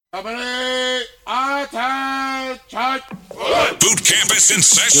Attention! Boot camp is in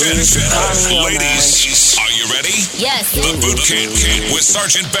session. Ladies, are you ready? Yes. The boot camp with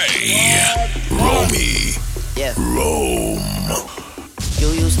Sergeant Bay. Romie. Yeah. Rome.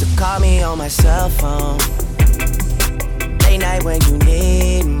 You used to call me on my cell phone. Late night when you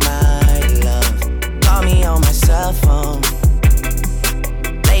need my love. Call me on my cell phone.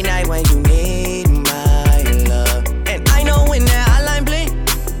 Late night when you need my love. And I know when that hotline blink,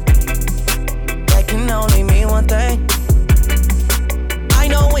 that can only mean one thing. I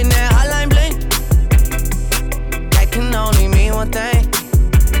know when that hotline blink, that can only mean one thing.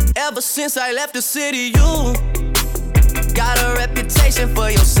 Ever since I left the city, you got a reputation for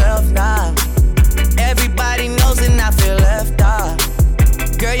yourself now. Everybody knows and I feel left out.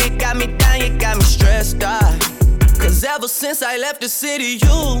 Girl, you got me down, you got me stressed out. Cause ever since I left the city,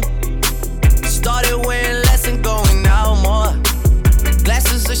 you started wearing less and going out more.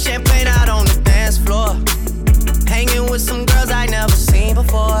 Glasses of champagne out on the dance floor. Hanging with some girls I never seen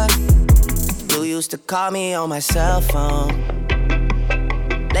before. You used to call me on my cell phone.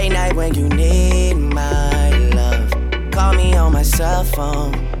 Late night when you need my love. Call me on my cell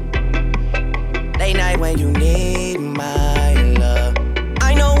phone. Late night when you need my love.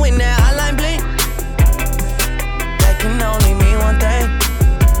 I know when that hotline blink, that can only mean one thing.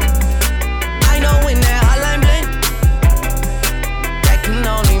 I know when that hotline blink, that can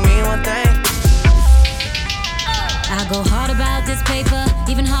only mean one thing. I go hard about this paper,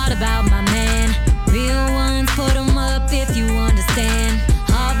 even hard about my man. Real ones, put them up if you understand.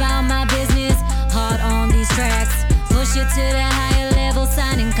 Hard about my business, hard on these tracks. Push you to the higher level,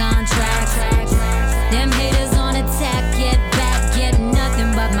 signing contracts. Them haters on attack, get back, get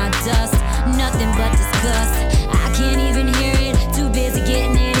nothing but my dust, nothing but disgust. I can't even hear it, too busy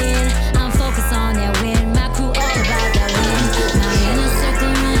getting it in. I'm focused on that win, my crew all about that win. My inner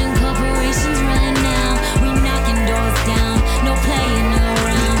circle running, corporations running now. We knocking doors down, no playing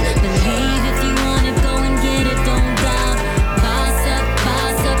around. Believe if you want it, go and get it, don't doubt. Boss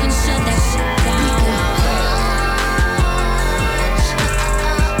up and shut that shit down.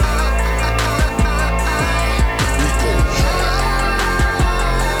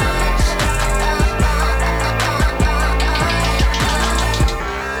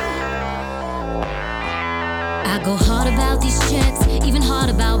 I go hard about these checks, even hard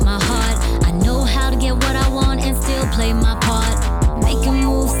about my heart. I know how to get what I want and still play my part. Making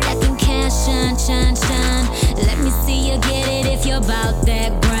moves, stacking cash, shine, shine, shine. Let me see you get it if you're about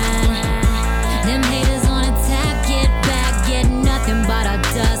that grind. Them haters on attack, get back, get nothing but our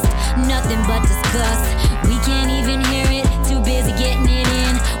dust, nothing but disgust. We can't even hear it, too busy getting it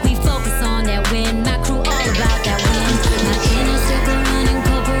in. We focus on that win, my crew all about that win. My inner circle running,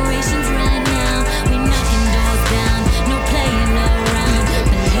 corporations right now. We knocking doors down, no playing around.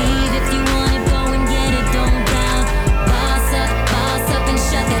 Believe if you want it, go and get it, don't doubt. Boss up and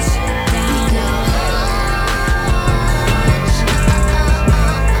shut that shit down.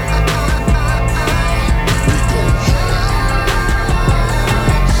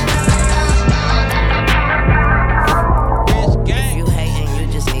 If you hating, you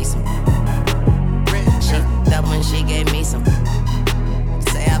just need some. She f***ed up when she gave me some.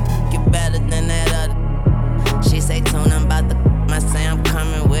 Say I get better than that other. She say tune, I'm about to I say I'm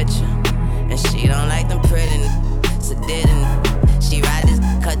coming with you. And she don't like them pretty so didn't. She ride this,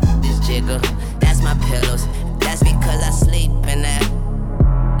 cut this jiggle. That's my pillows. That's because I sleep in that.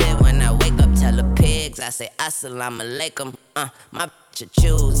 Then when I wake up, tell the pigs I say assalamu alaikum. My bitch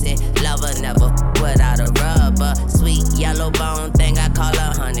choose it. Lover never without a rubber. Sweet yellow bone thing, I call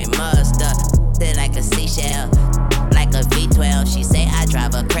her honey mustard. Sit like a seashell, like a V12. She say I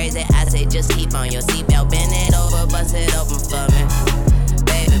drive her crazy. I say just keep on your seatbelt. Bend it over, bust it open for me.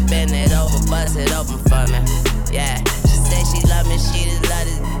 Baby, bend it over, bust it open for me. Yeah, she say she love me, she just love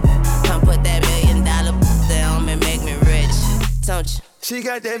it. Come put that $1 million on me, make me rich, don't you? She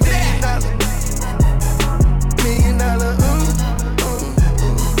got that $1 million,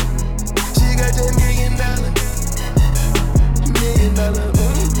 She got that $1 million,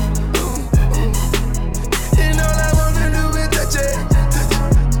 And all I wanna do is touch it,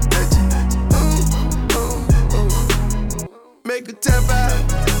 Make her tap out,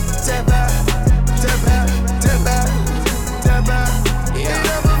 tap out, tap out, tap out, tap out. Yeah. And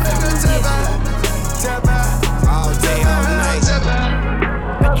I'ma make her tap out, all day, all night, tap out.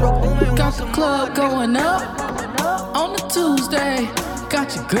 Got the club going up on a Tuesday.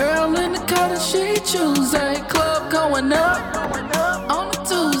 Got your girl in the cut and she Tuesday. Club going up on a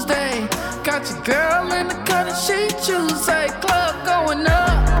Tuesday. Got your girl in the cut and she Tuesday. Club going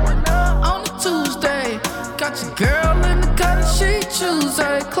up on a Tuesday. Got your girl in the cut and she Tuesday.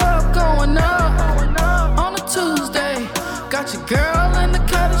 Tuesday, club going up on a Tuesday. Got your girl in the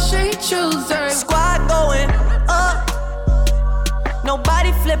cut and she Tuesday. Squad going up,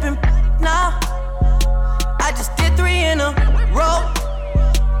 nobody flipping, nah. I just did 3 in a row.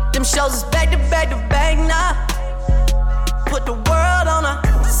 Them shows is back to back to back, nah. Put the world on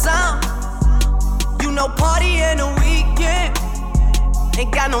a sound. You know, party in the weekend.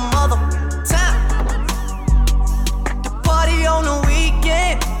 Ain't got no mother time. The party on the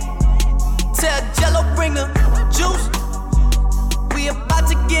weekend. Tell Jello bring the juice. We about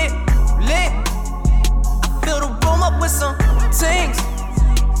to get lit. I fill the room up with some things.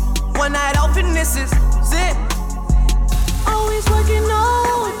 One night off and this is it. Always working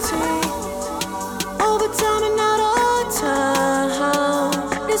OT, overtime and not all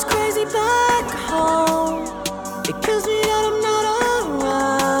time. It's crazy back home. It kills me that I'm not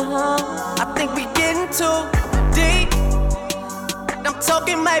around. I think we getting too deep. I'm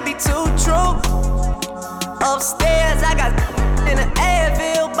talking might be too true. Upstairs I got in an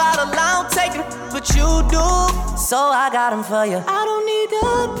Advil bottle. I don't take it, but you do. So I got them for you. I don't need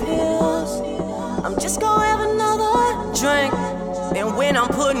the pills. I'm just gonna have another drink. And when I'm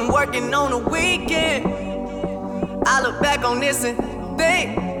putting working on the weekend, I look back on this and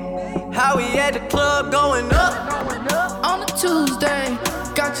think how we at the club going up on a Tuesday.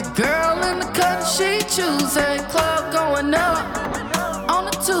 Got your girl in the cut and she Tuesday. Club going up on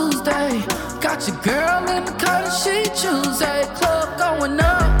a Tuesday. Got your girl in the cut and she Tuesday. Club going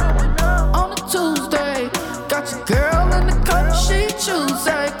up on a Tuesday. Got your girl in the cut and she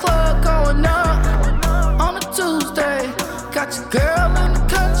Tuesday. Club going up on a Tuesday. Got your girl in the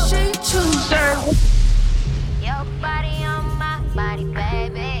cut and she Tuesday. Your body on my body,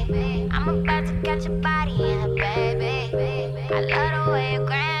 baby. I'm about to catch your body in her, baby. I love the way you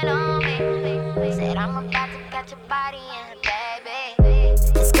grind on me. Said I'm about to catch your body in her, baby.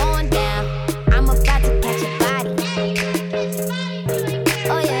 It's going down. I'm about to catch your body.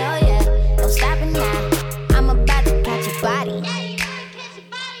 Oh yeah, no stopping now. I'm about to catch your body.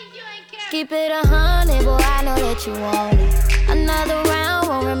 Keep it 100, boy, I know that you want it. Another round,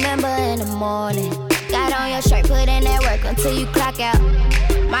 won't remember in the morning. Got on your shirt, put in that work until you clock out.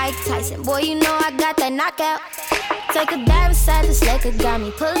 Mike Tyson, boy, you know I got that knockout. Take a dive inside this liquor, got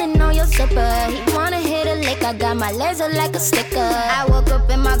me pulling on your zipper. He wanna hit a lick, I got my laser like a sticker. I woke up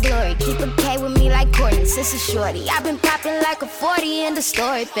in my glory, keep a K with me like Courtney, sister shorty. I've been popping like a 40 in the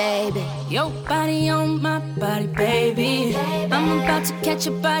story, baby. Your body on my body, baby. I'm about to catch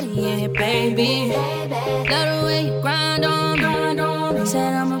your body in here, baby. Love the way you grind on me.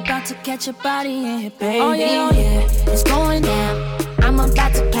 Said I'm about to catch your body in here, baby. Oh yeah, it's going down. I'm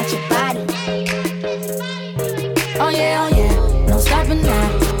about to catch your body. Oh yeah, no stopping now.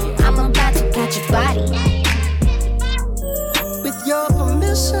 I'm about to catch your body. with your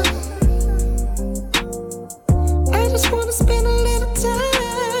permission. I just wanna spend a little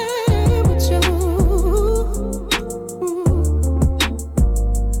time with you.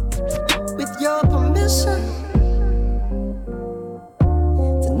 With your permission.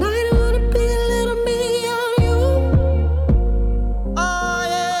 Tonight I wanna be a little me on you. Oh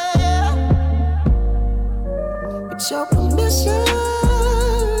yeah. With your permission.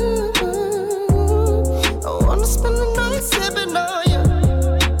 I wanna spend the night sipping on you.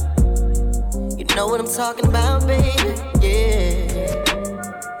 You know what I'm talking about, baby, yeah.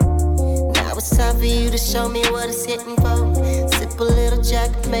 Now it's time for you to show me what it's hitting for. Sip a little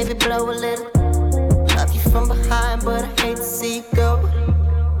Jack, maybe blow a little. Love you from behind, but I hate to see you go.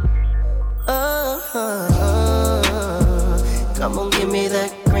 Come on, give me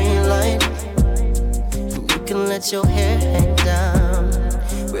that green light. You can let your hair hang down,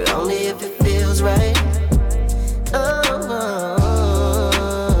 but only if it feels right.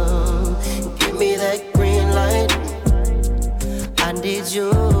 Give me that green light. I need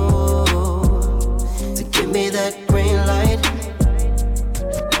you to give me that green light.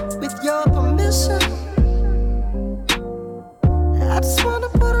 With your permission, I just wanna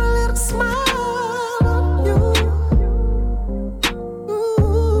put a little smile on you.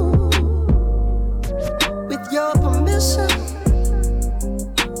 Ooh. With your permission,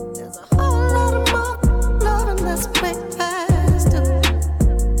 there's a whole lot of more loving that's way past you.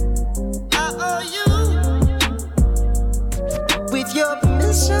 I owe you. With your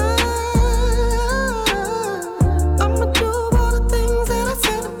permission, I'ma do all the things that I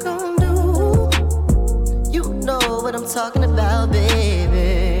said I'm gonna do. You know what I'm talking about,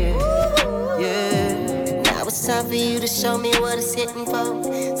 baby. Yeah. Now it's time for you to show me what it's hitting for.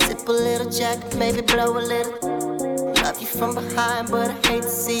 Sip a little Jack, maybe blow a little. Love you from behind, but I hate to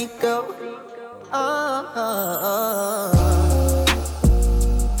see you go.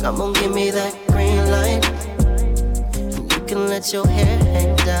 Come on, give me that green light. And you can let your hair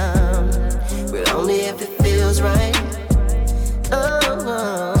hang down, but only if it feels right. Oh,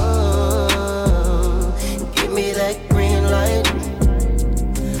 give me that green light.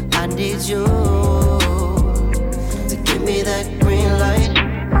 I need you to give me that green light.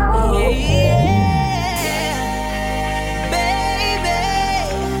 Yeah,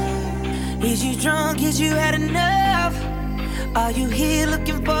 baby. Is you drunk? Is you had enough? Are you here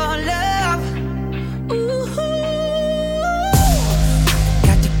looking for love? Ooh,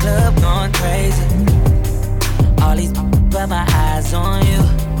 got the club going crazy. All these but my eyes on you.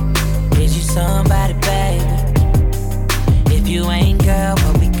 Is you somebody, baby? If you ain't, girl,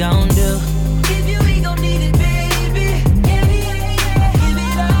 what we gon' do? If you ain't gon' need it, baby. Yeah, yeah, yeah. Give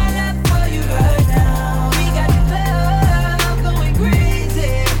it all up for you right now. We got the club going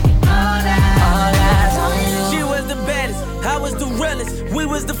crazy. All eyes on you. She was the baddest, I was the realest. We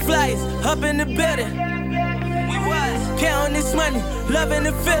was the flyest, up in the building. We was counting this money, loving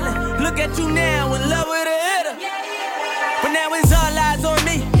the feeling. Look at you now, in love with a hitter. But now it's all eyes on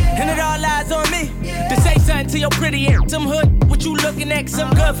me, and it all lies on me. To say something to your pretty ass, some hood, what you looking at, cause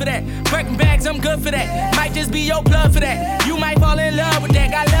I'm good for that. Breaking bags, I'm good for that. Might just be your blood for that. You might fall in love with that,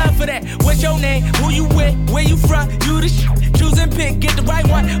 got love for that. What's your name, who you with, where you from, you the shit. Choose and pick, get the right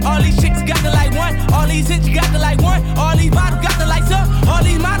one. All these chicks got the like one. All these hits, you got the like one. All these bottles got the lights up. All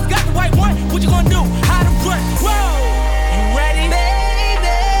these models got the white one. What you gonna do, how to run, whoa. You ready?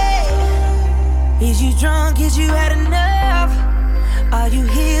 Baby, is you drunk, is you had enough? Are you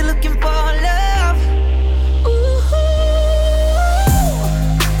here looking for love? Ooh,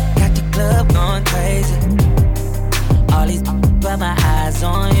 got the club going crazy. All these but my eyes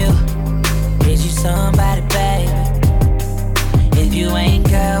on you. Is you somebody, baby? If you ain't,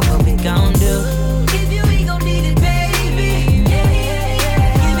 girl, what we gon' do? If you ain't gon' need it, baby. Yeah, yeah,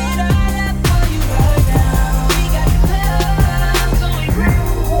 yeah. Give it all up for you right now. We got the club going crazy.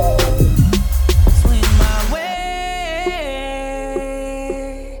 Swing my way.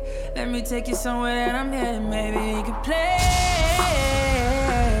 Let me take you somewhere that I'm headed, maybe you can play.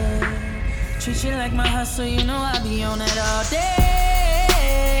 Treat you like my hustle, you know I be on it all day.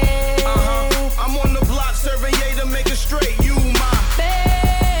 I'm on the block serving yay to make it straight. You my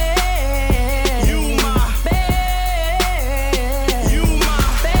babe. You my babe. You my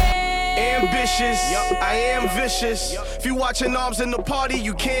babe. Ambitious, I am vicious. If you watching arms in the party,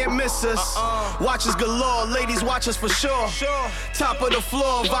 you can't miss us. Watches galore, ladies watch us for sure. Top of the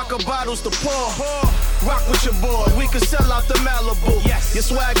floor, vodka bottles to pour. Rock with your boy, we can sell out the Malibu. Your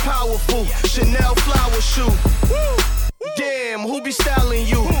swag powerful, Chanel flower shoe. Damn, who be styling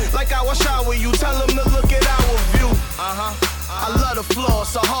you? Like how I shower you, tell them to look at our view. I love the floor,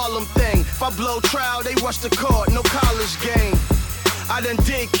 it's a Harlem thing. If I blow trial, they rush the court, no college game. I done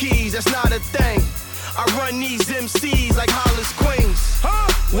did keys, that's not a thing. I run these MCs like Hollis Queens.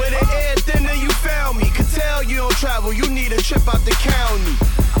 Where the air thinner, you found me. Could tell you don't travel, you need a trip out the county.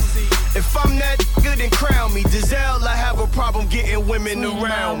 If I'm that good, then crown me. Giselle, I have a problem getting women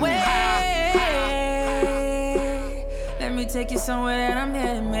around me. Let me take you somewhere that I'm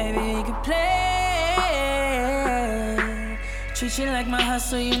headed, maybe you can play. Treat you like my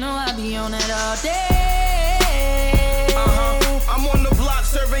hustle, you know I be on it all day. I'm on the block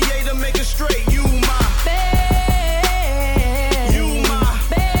serving yay to make it straight. You my babe. You my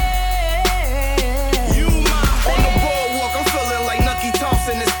babe. You my on the boardwalk, I'm feeling like Nucky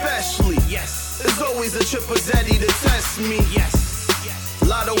Thompson especially. Yes. There's always a Chipper Zeddy to test me. Yes. A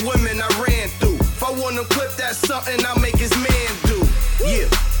lot of women I ran through. If I want to clip that something, I make his man do. Yeah.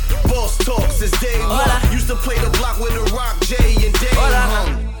 Boss talk since day one. Used to play the block with the Rock, Jay, and Dave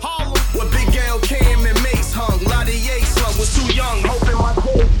hung. Where Big L Cam and Mace hung. Lottie Yates hung, was too young, hoping my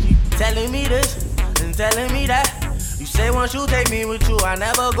day. Telling me this and telling me that. You say once you take me with you, I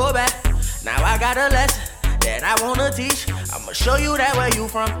never go back. Now I got a lesson that I wanna teach. I'ma show you that where you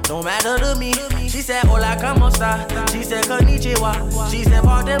from, don't matter to me. She said, hola, como esta? She said, konnichiwa. She said,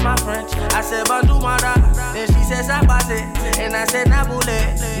 pardon my French. I said, bonjour, madame. Then she said, sabase. And I said,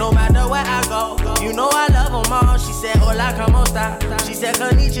 nabule. No matter where I go, you know I love them all. She said, hola, como esta? She said,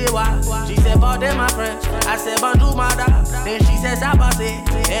 konnichiwa. She said, pardon my French. I said, bonjour, madame. Then she said, sabase.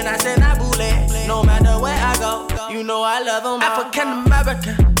 And I said, nabule. No matter where I go, you know I love them all. African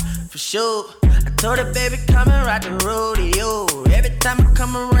American, for sure. I told her, baby, come and ride the rodeo. Every time I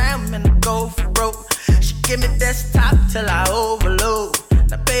come around, man, I go for broke. She give me desktop till I overload.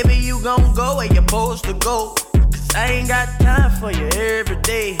 Now, baby, you gon' go where you're supposed to go. Cause I ain't got time for you every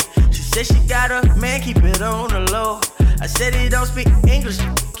day. She said she got a man, keep it on the low. I said he don't speak English,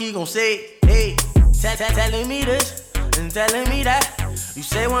 he gon' say, hey. Telling me this and telling me that. You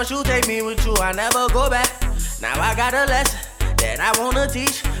say once you take me with you, I never go back. Now I got a lesson that I wanna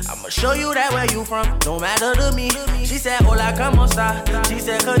teach. I'ma show you that where you from, no matter to me. She said, hola, como esta? She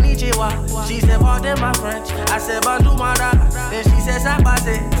said, konnichiwa. She said, pardon my French. I said, bonjour, mara. Then she said, ça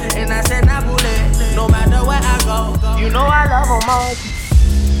passe. And I said, nabule. No matter where I go, you know I love them all.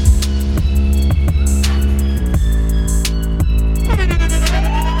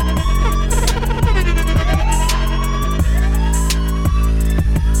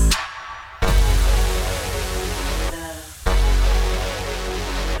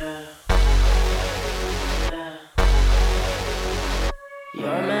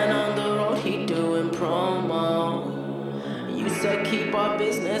 Your man on the road, he doing promo. You said keep our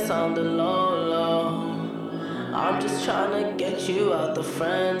business on the low, low. I'm just tryna get you out the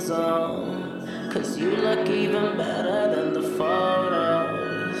friend zone. Cause you look even better than the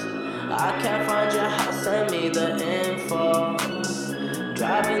photos. I can't find your house, send me the info.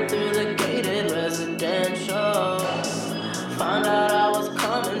 Driving through the gated residential. Found out I was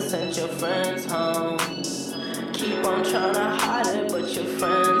coming, sent your friends home. Keep on trying to hide it, but your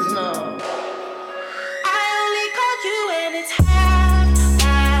friends know. I only called you when it's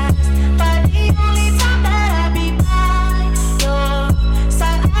half-past, but the only time that I be by your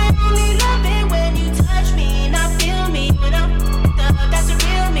side. I only love it when you touch me and I feel me when I'm that's the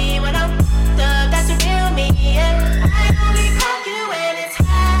real me. When I'm that's the real me. Yeah. I only called you when it's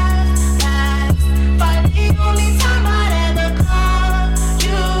half-past, but the only time I'd ever call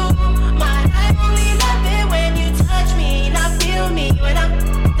you mine. I only love it when you touch me and I feel me when I'm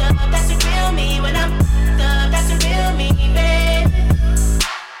that's the real me. When I'm that's the real me, babe.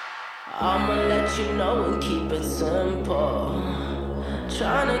 I'ma let you know and keep it simple.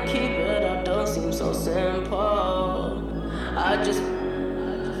 Tryna keep it up don't seem so simple. I just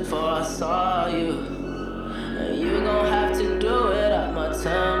before I saw you, and you gon' have to do it at my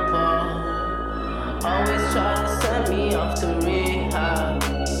tempo. Always try to send me off to rehab.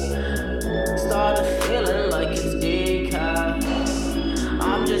 Started feeling like it's decaf.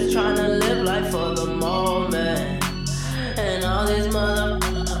 I'm just tryna live life for the moment. And all these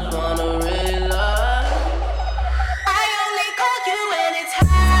motherfuckers wanna realize I only called you when it's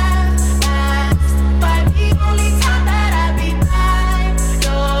half-past, but the only time that I be by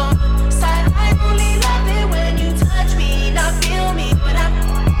your side. I only love it when you touch me and I feel me when I'm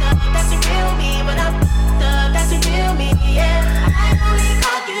that's the real me. When I'm that's the real me. Yeah. I only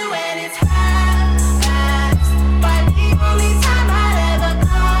called you when it's half-past, but the only time I'd ever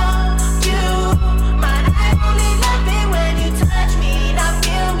call you mine. I only love it when you touch me and I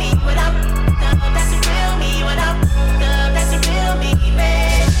feel me when I'm that's the real me. When I'm that's the real me,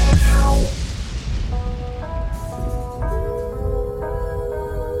 babe.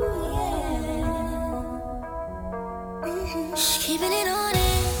 Keeping it on it.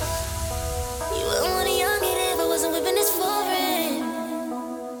 You wouldn't want a young kid if I wasn't whipping this foreign.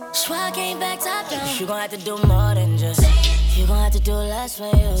 That's why I came back top down. You gon' have to do more than just. You gon' have to do less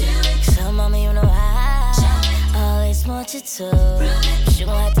when you. So mama, you know I always want you to. You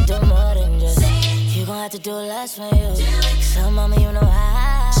gon' have to do more than just. You gon' have to do less when you. So mama, you know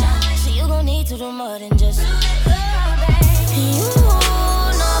I. So you gon' need to do more than just. You know.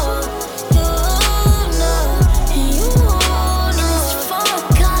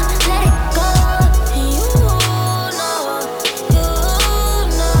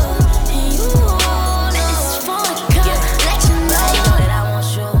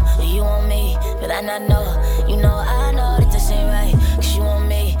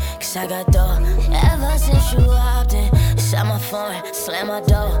 I got dough. Ever since you hopped in, shut my phone, slam my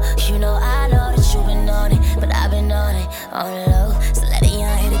door. You know I know that you been on it, but I've been on it, on the low. So let it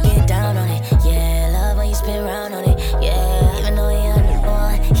young hit to get down on it. Yeah, love when you spin round on it. Yeah, even though you're the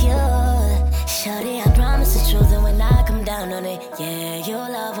one, you. Shawty, I promise the truth, and when I come down on it, yeah, you'll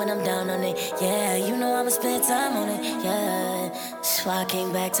love when I'm down on it. Yeah, you know I'ma spend time on it. Yeah, that's why I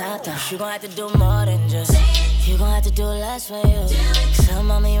came back top down. You gon' have to do more than just. You gon' have to do less when you. So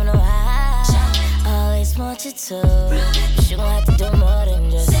mama, you know I always want you to. You gon' have to do more than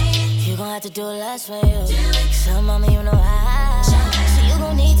just. You gon' have to do less when you. So mama, you know I. So you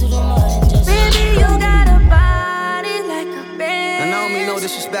gon' need to do more than just. Baby, you got a body like a Benz. I don't mean no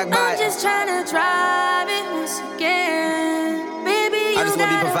disrespect by I'm just tryna drive it once again. Baby, I just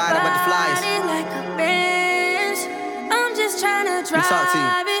wanna be provided with the flyers. like a Benz. I'm just tryna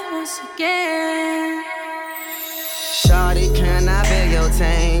drive it once again. Shawty, can I beg your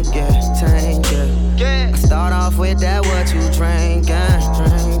tank, yeah, tank, yeah. I start off with that what you drinkin',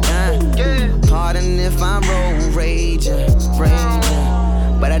 yeah. Pardon if I'm road raging,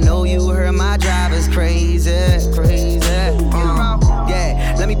 but I know you heard my driver's crazy.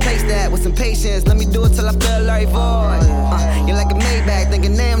 with some patience. Let me do it till I feel like void. You're like a Maybach,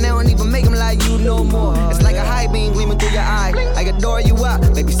 thinking damn, they don't even make them like you no more. It's like a high beam gleaming through your eye. I adore you up,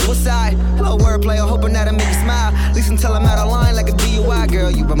 maybe suicide. Little wordplay, I'm hoping that I make you smile. At least until I'm out of line like a DUI.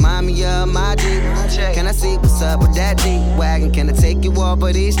 Girl, you remind me of my G. Can I see what's up with that G-Wagon? Can I take you off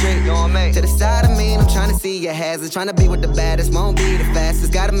of these streets? To the side of me, and I'm trying to see your hazards. Trying to be with the baddest, won't be the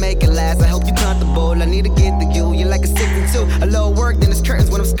fastest. Gotta make it last, I hope you comfortable. I need to get to you, you're like a 62. A little work, then it's curtains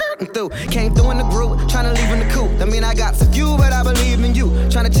when I'm skirting through. Came through in the group, trying to leave in the coop. I mean, I got some few, but I believe in you.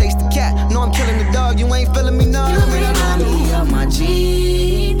 Trying to chase the cat, know I'm killing the dog. You ain't feeling me, no. You remind me of my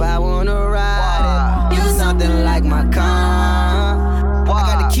Jeep, I wanna ride it. You something like my car. I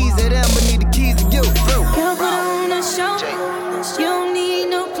got the keys to them, but need the keys to you. You put on a show, you don't need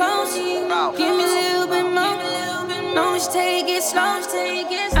no clothes. Give me a little bit more, no, just take it slow.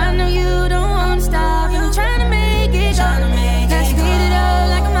 I know you don't wanna stop, you're trying to make it go. Now speed it up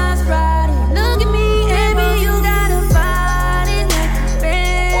like a Maserati. Look at me, baby, you got a body like a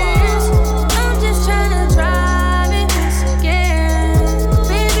Benz. I'm just trying to drive it once again.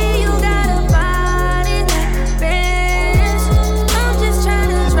 Baby, you got a body like a Benz. I'm just trying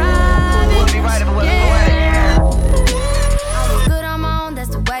to drive it once again. I was good on my own, that's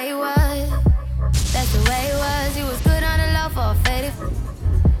the way it was. That's the way it was. You was good on the low for a faded.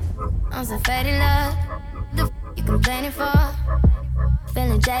 I'm so faded love. The you complaining for?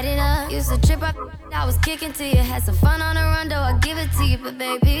 Feeling jaded up. Used to trip up, I was kicking to you. Had some fun on the run, though I give it to you. But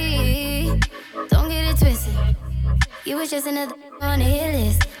baby, don't get it twisted. You was just another on the hit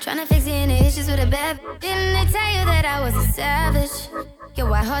list. Tryna fix any issues with a bad. Didn't they tell you that I was a savage? Your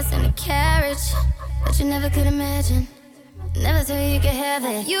white horse in a carriage, but you never could imagine. Never thought you could have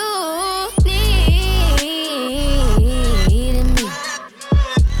it. You needed me.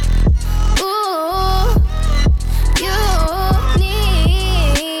 Ooh, you needed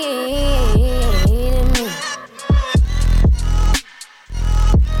me.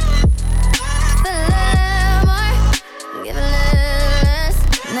 Feel a little more, give a little less.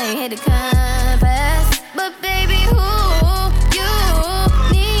 Now you hit the compass, but baby, who you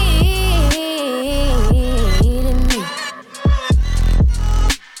needed me.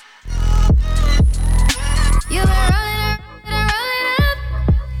 You been rolling up,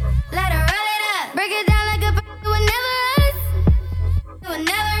 let her roll it up. Break it down like a you would never us. You would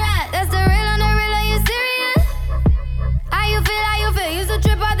never us. That's the real on the real, are you serious? How you feel, Used to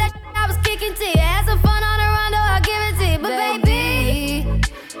trip off that I was kicking to you. Had some fun on the run, though I'll give it to you. But baby,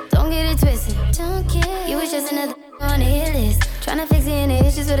 don't get it twisted. You was just another on the hit list. Tryna fix any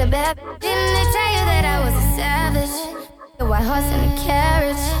issues with a bad. Didn't they tell you that I was a savage? Your white horse in a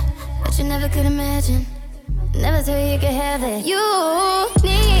carriage, but you never could imagine. Never thought you could have it. You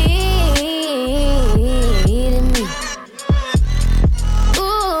needed me.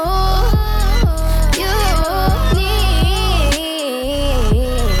 Ooh, you needed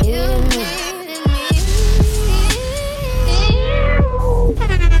me.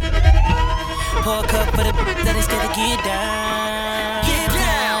 Pour a cup for the that is gonna get down.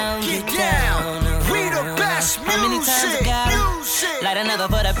 Get down. We the best music. How many times I got light another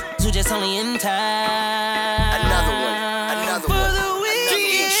for the who just only in time. Another one. For the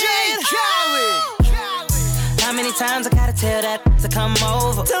weekend. DJ Khaled. How many times I gotta tell that to come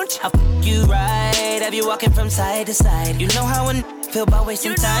over? Don't you? I'll you right. Have you walking from side to side? You know how I feel about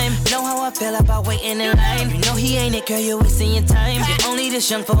wasting time. Know how I feel about waiting in line. You know he ain't it, girl. You're wasting your time. You're only this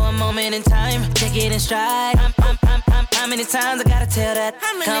young for a moment in time. Take it in stride. How many times I gotta tell that?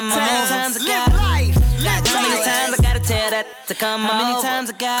 Come on. How many times I gotta? How many times I gotta tell that to come over? How many times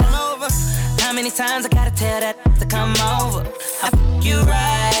I gotta? How many times I gotta tell that to come over? I you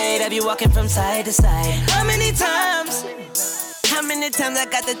right. Have you walking from side to side? How many times? How many times I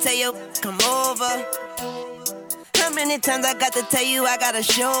got to tell you, come over? How many times I got to tell you I got a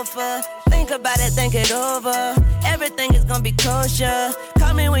chauffeur? Think about it, think it over. Everything is gonna be kosher.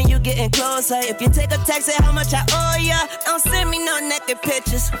 Call me when you getting closer. If you take a taxi, how much I owe ya? Don't send me no naked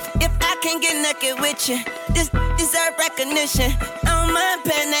pictures. If I can't get naked with you, this deserve recognition. I don't mind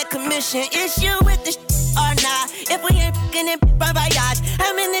paying that commission. Is you with the or not? If we ain't fucking in bon voyage.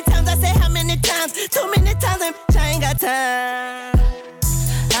 How many times I say how many times? Too many times and I ain't got time.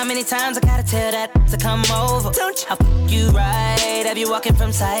 How many times I gotta tell that to come over? Don't you? I'll you right. Have you walking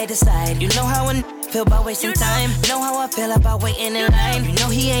from side to side? You know how I feel about wasting time. Know how I feel about waiting in line. You know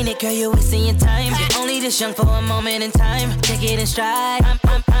he ain't it, girl. You're wasting your time. You're only this young for a moment in time. Take it in stride.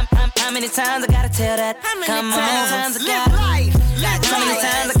 How many times I gotta tell that? Come on. How many times I gotta? How many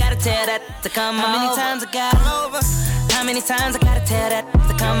times I gotta tell that to come on? How many times I gotta? How many times I gotta tell that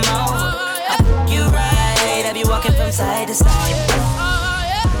to come over? You right. Have you walking from side to side?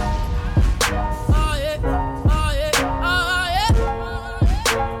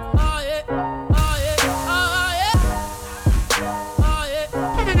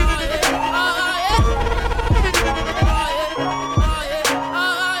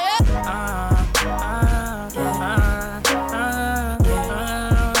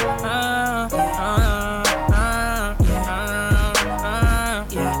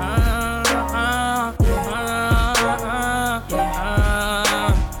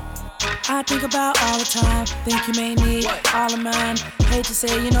 I think about all the time. Think you may need all of mine. Hate to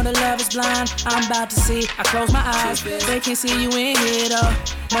say, you know that love is blind. I'm about to see, I close my eyes. They can't see you in here though.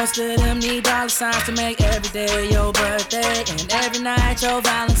 Most of them need dollar signs to make every day your birthday and every night your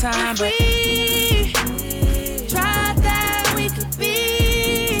Valentine. But we tried that we could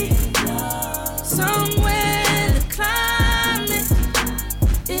be somewhere the climate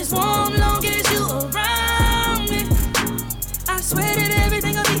is warm long as you around me. I swear that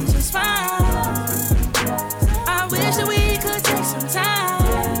everything will be just fine. I wish that we could take some time.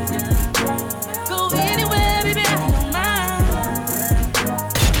 Go anywhere, baby, I don't mind.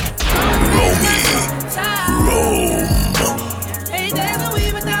 Romie. Hey, there's no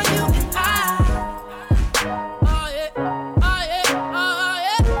we without you and I. Oh yeah, oh yeah, oh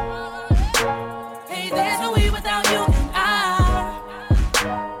yeah. Hey, there's no we without you and I.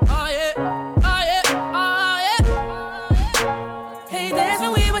 Oh yeah, oh yeah, oh yeah. Hey, there's no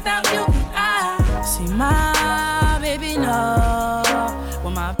we without you and I. See my baby know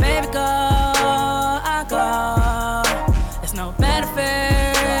when my baby go, I go. There's no better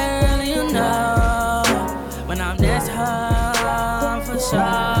feeling, you know, when I'm next to her for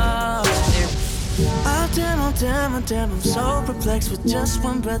sure. Oh damn, oh damn, oh damn, I'm so perplexed. With just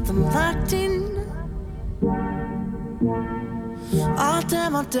one breath I'm locked in. Oh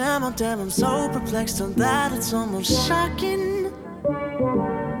damn, oh damn, oh damn, I'm so perplexed on that it's almost shocking.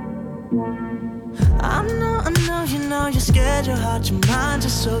 I know, you know, you're scared, your heart, your mind,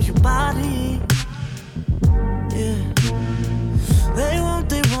 just so your body. Yeah.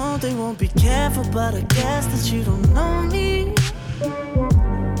 They won't be careful, but I guess that you don't know me.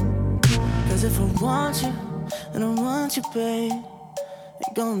 Cause if I want you, and I want you, babe,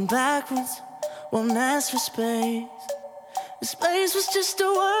 and going backwards won't ask for space. The space was just a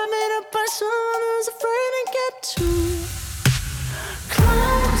word made up by someone who's afraid to get too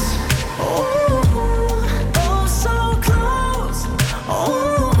close. Oh, so close.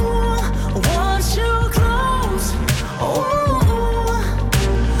 Oh, I want you close. Oh,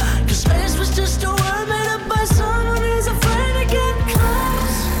 'cause space was just a word made up by someone who's afraid to get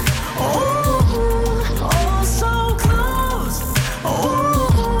close. Oh, so close. Oh,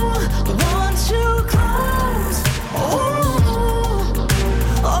 I want you close. Oh,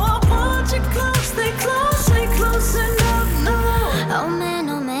 I want you close. Stay close enough. No. Oh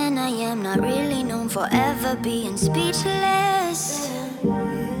man, I am not really known for ever being speechless.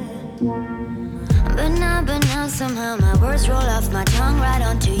 But now somehow my words roll off my tongue right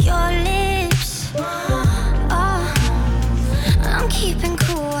onto your lips. Oh, I'm keeping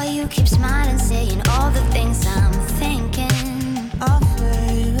cool while you keep smiling, saying all the things I'm thinking. Oh,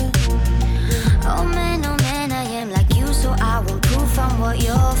 baby. Oh man, I am like you, so I won't proof on what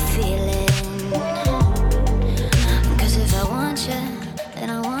you're feeling. Cause if I want you, then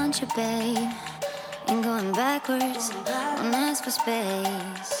I want you, babe. And going backwards, won't ask for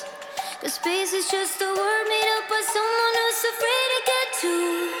space. Cause space is just a word made up by someone who's afraid to get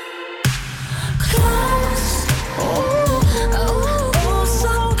too close. Oh,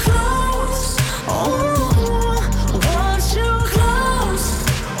 so close. Oh, I want you close.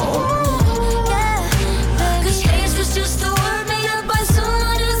 Oh, yeah. Cause space was just a word made up by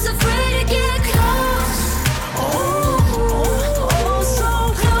someone who's afraid to get close. Oh, so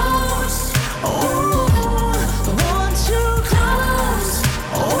close. Oh, I want you close.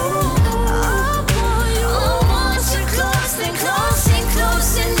 Oh, I want you close, then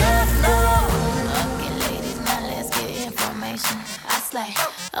close enough. No. Okay, ladies, now let's get information. I slay.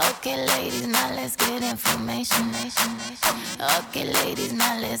 Okay, ladies, now let's get information. Okay, ladies,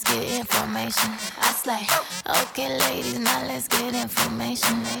 now let's get information. I slay. Okay, ladies, now let's get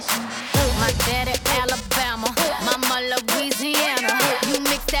information. My daddy Alabama, mama Louisiana. You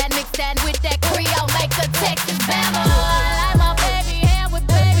mix that with that Creole, make a Texas Bama. I like my baby hair with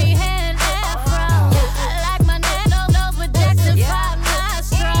baby hair and afro. I like my nose with Jackson 5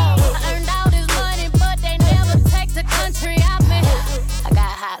 nostrils. I earned all this money, but they never take the country out me. I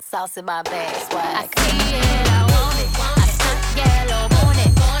got hot sauce in my bag, swag. I see it, I want it. I stuck yellow on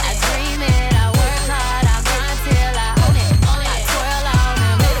it. I dream it, I work hard, I grind till I own it. I twirl on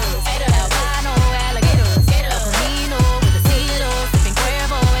the middles, albino alligators, El Camino with the CeeLo, sipping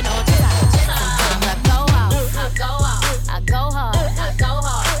Cuervo and Ochita. Sometimes I go out, I go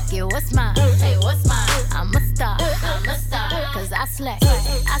hard. Yeah, what's mine? Hey, what's mine? I'm a star, cause I slay. All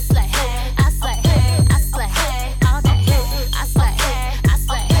day. I slay.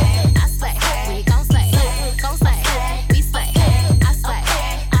 We gon' slay. We slay. I slay.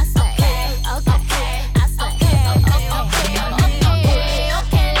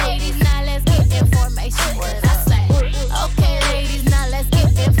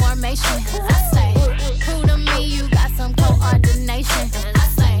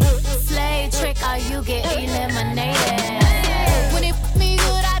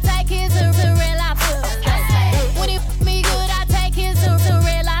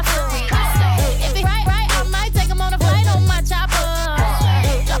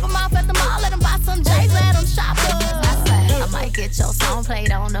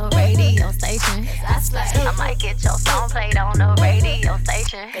 played on the radio station. I might get your song played on the radio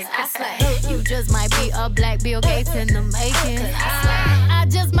station. You just might be a black Bill Gates in the making. I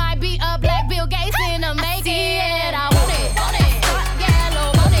just might be a black Bill Gates in the making. I want it.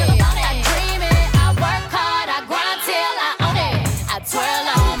 Yellow, want it. I dream it. I work hard. I grind till I own it. I twirl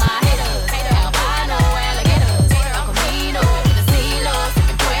on my haters. Albino alligators. El Camino, Casino,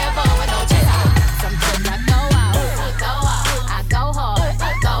 sipping Cuervo with no chaser. Sometimes I go out. I go hard.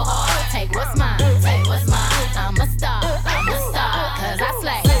 Take what's mine. I'm a star. Cause I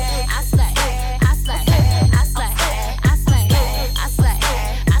slay.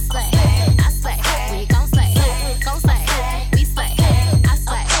 We gon' slay. We slay. I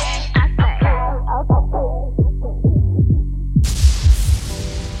slay.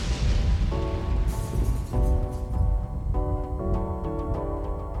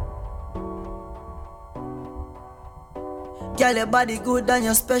 Girl, your body good and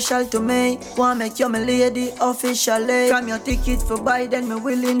you're special to me. Wanna make you my lady officially. From your ticket for buy, then me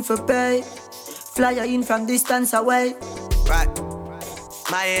willing for pay. Fly you in from distance away. Right,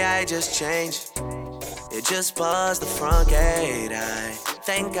 my AI just changed. It just buzzed the front gate. I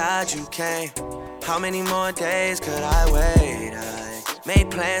thank God you came. How many more days could I wait? I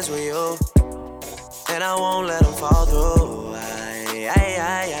made plans with you, and I won't let them fall through.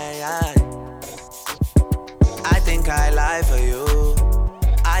 I think I lie for you.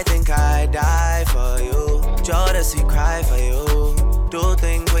 I think I die for you. Jodeci cry for you. Do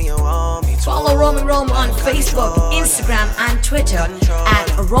things when you want me to. Follow Romie Rome on Facebook, Instagram, and Twitter at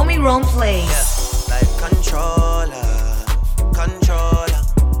Romie Rome Plays. Yeah, like controller.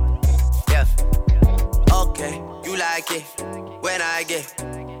 Yeah. Okay, you like it when I get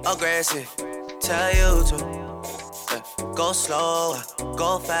aggressive. Tell you to. Yeah. Go slower,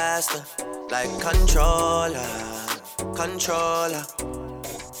 go faster. Like controller. Yeah.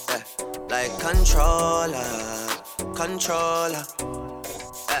 Like controller.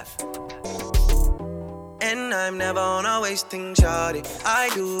 Yeah. And I'm never on a wasting shawty. I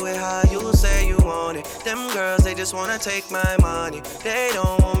do it how you say you want it. Them girls, they just wanna take my money. They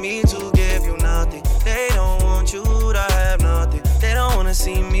don't want me to give you nothing. They don't want you to have nothing. They don't wanna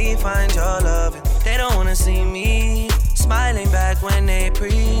see me find your loving. They don't wanna see me smiling back when they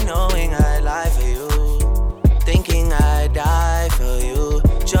knowing I lie for you. Thinking I die for you.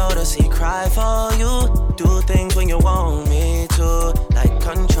 Jodeci cry for you. Do things when you want me to. Like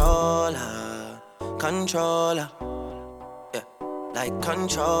controller. Yeah, like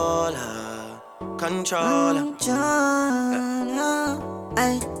controller.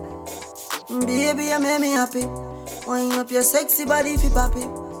 Ay, baby, you make me happy. Wind up your sexy body fi poppy.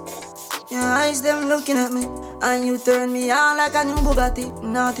 Your eyes them looking at me, and you turn me on like a new Bugatti.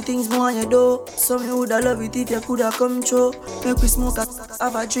 Naughty things more you do, so me woulda love it if you coulda come true. Make we smoke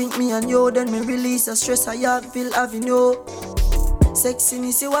have a drink, me and you, then me release the stress I have, feel having you.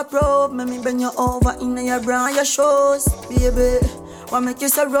 Sexiness you a probe, make me bend you over in your bra and your shoes. Baby, wanna make you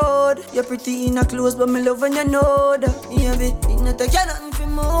so road. You're pretty in a clothes, but me love when you know that. Baby, it not take you nothing to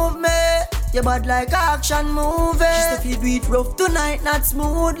move me. You bad like action movie. Just if you do it rough tonight, not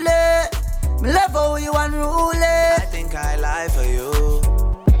smoothly. Me love how you unruly. I think I lie for you.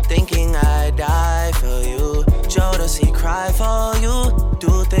 Thinking I die for you. Jodeci cry for you.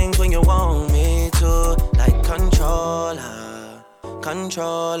 Do things when you want me to. Like controller.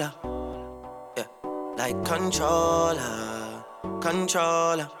 Yeah, like controller.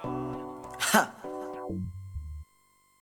 Ha.